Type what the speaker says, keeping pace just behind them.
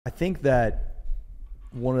I think that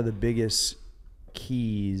one of the biggest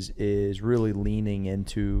keys is really leaning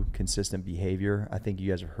into consistent behavior. I think you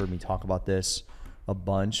guys have heard me talk about this a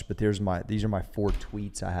bunch, but these are my 4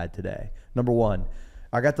 tweets I had today. Number 1,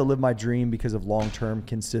 I got to live my dream because of long-term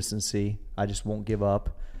consistency. I just won't give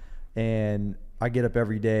up. And I get up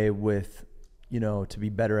every day with, to be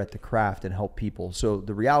better at the craft and help people. So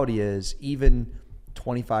the reality is, even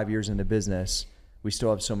 25 years into business, we still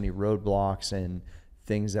have so many roadblocks and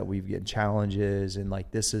things that we've get challenges, and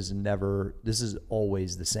like this is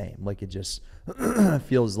always the same. Like it just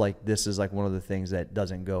feels like this is like one of the things that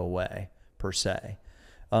doesn't go away per se.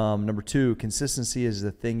 Number 2, consistency is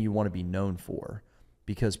the thing you want to be known for,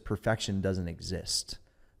 because perfection doesn't exist,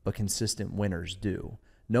 but consistent winners do.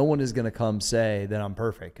 No one is going to come say that I'm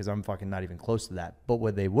perfect, because I'm fucking not even close to that. But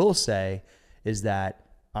what they will say is that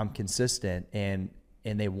I'm consistent, and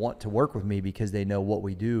they want to work with me because they know what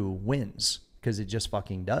we do wins, because it just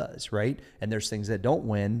fucking does, right? And there's things that don't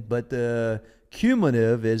win, but the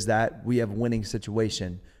cumulative is that we have a winning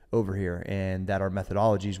situation over here, and that our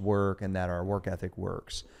methodologies work, and that our work ethic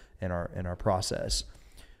works, and our process.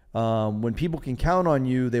 When people can count on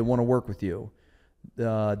you, they want to work with you.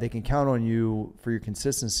 They can count on you for your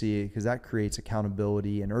consistency, because that creates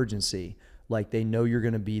accountability and urgency. Like they know you're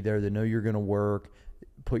going to be there. They know you're going to work,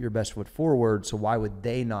 put your best foot forward. So why would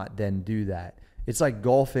they not then do that? It's like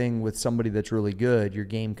golfing with somebody that's really good. Your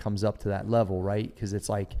game comes up to that level, right? Because it's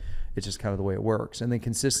just kind of the way it works. And then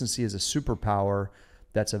consistency is a superpower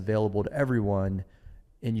that's available to everyone,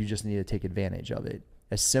 and you just need to take advantage of it.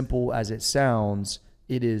 As simple as it sounds,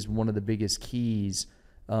 it is one of the biggest keys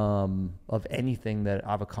of anything that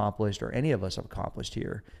I've accomplished, or any of us have accomplished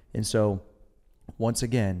here. And so once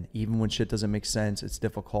again, even when shit doesn't make sense, it's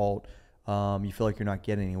difficult, you feel like you're not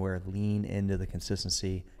getting anywhere, lean into the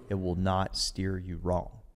consistency. It will not steer you wrong.